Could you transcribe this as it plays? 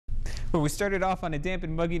Well, we started off on a damp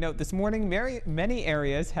and muggy note this morning. Many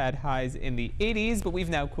areas had highs in the 80s, but we've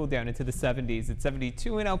now cooled down into the 70s. It's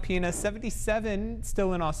 72 in Alpena, 77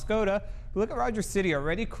 still in Oscoda. But look at Rogers City,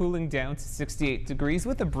 already cooling down to 68 degrees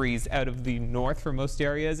with a breeze out of the north for most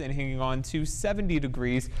areas and hanging on to 70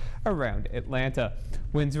 degrees around Atlanta.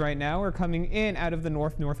 Winds right now are coming in out of the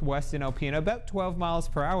north-northwest in Alpena, about 12 miles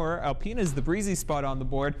per hour. Alpena is the breezy spot on the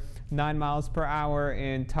board, 9 miles per hour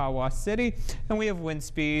in Tawas City, and we have wind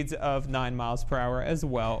speeds of 9 miles per hour as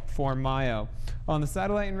well for Mayo. On the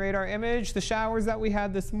satellite and radar image, the showers that we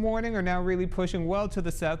had this morning are now really pushing well to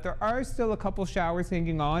the south. There are still a couple showers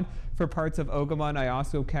hanging on for parts of Ogama and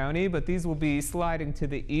Iosco County, but these will be sliding to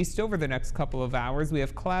the east over the next couple of hours. We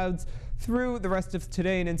have clouds through the rest of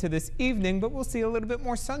today and into this evening, but we'll see a little bit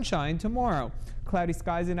more sunshine tomorrow. Cloudy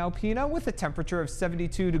skies in Alpena with a temperature of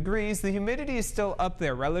 72 degrees. The humidity is still up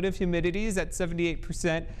there. Relative humidity is at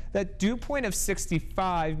 78%. That dew point of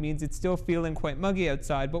 65 means it's still feeling quite muggy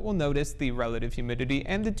outside, but we'll notice the relative humidity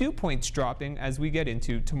and the dew points dropping as we get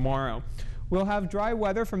into tomorrow. We'll have dry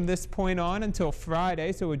weather from this point on until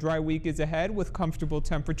Friday, so a dry week is ahead with comfortable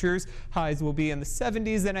temperatures. Highs will be in the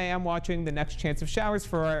 70s, and I am watching the next chance of showers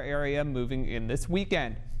for our area moving in this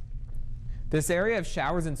weekend. This area of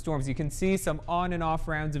showers and storms, you can see some on and off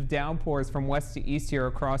rounds of downpours from west to east here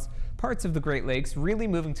across parts of the Great Lakes, really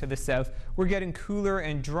moving to the south. We're getting cooler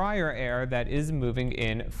and drier air that is moving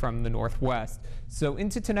in from the northwest. So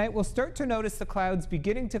into tonight, we'll start to notice the clouds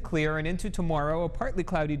beginning to clear, and into tomorrow, a partly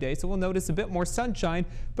cloudy day, so we'll notice a bit more sunshine,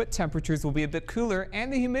 but temperatures will be a bit cooler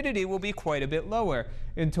and the humidity will be quite a bit lower.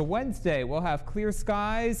 Into Wednesday, we'll have clear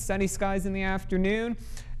skies, sunny skies in the afternoon,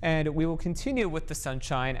 and we will continue with the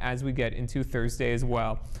sunshine as we get into Thursday as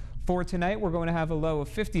well. For tonight, we're going to have a low of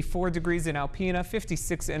 54 degrees in Alpena,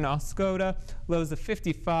 56 in Oscoda, lows of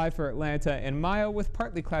 55 for Atlanta and Mayo, with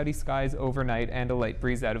partly cloudy skies overnight and a light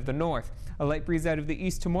breeze out of the north. A light breeze out of the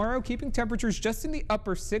east tomorrow, keeping temperatures just in the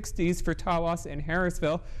upper 60s for Tawas and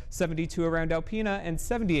Harrisville, 72 around Alpena, and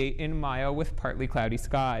 78 in Mayo with partly cloudy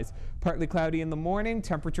skies. Partly cloudy in the morning,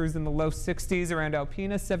 temperatures in the low 60s around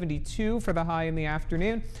Alpena, 72 for the high in the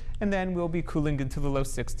afternoon, and then we'll be cooling into the low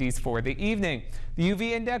 60s for the evening. The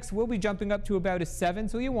UV index will be jumping up to about a 7,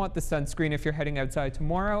 so you want the sunscreen if you're heading outside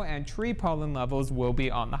tomorrow, and tree pollen levels will be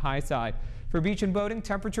on the high side. For beach and boating,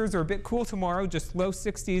 temperatures are a bit cool tomorrow, just low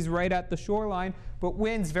 60s right at the shoreline, but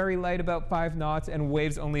winds very light, about 5 knots, and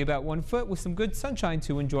waves only about 1 foot, with some good sunshine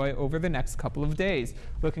to enjoy over the next couple of days.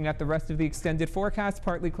 Looking at the rest of the extended forecast,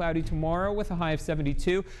 partly cloudy tomorrow with a high of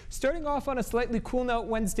 72. Starting off on a slightly cool note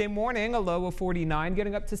Wednesday morning, a low of 49,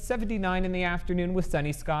 getting up to 79 in the afternoon with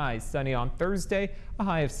sunny skies. Sunny on Thursday, a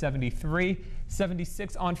high of 73.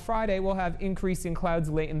 76 on Friday. We'll have increasing clouds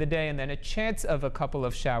late in the day, and then a chance of a couple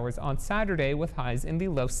of showers on Saturday with highs in the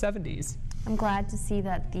low 70s. I'm glad to see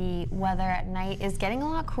that the weather at night is getting a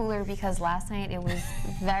lot cooler, because last night it was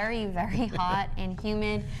very, very hot and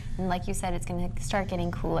humid, and like you said, it's going to start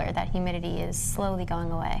getting cooler. That humidity is slowly going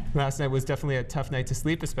away. Last night was definitely a tough night to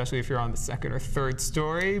sleep, especially if you're on the second or third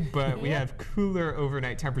story, but we have cooler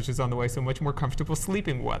overnight temperatures on the way, so much more comfortable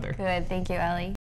sleeping weather. Good. Thank you, Ellie.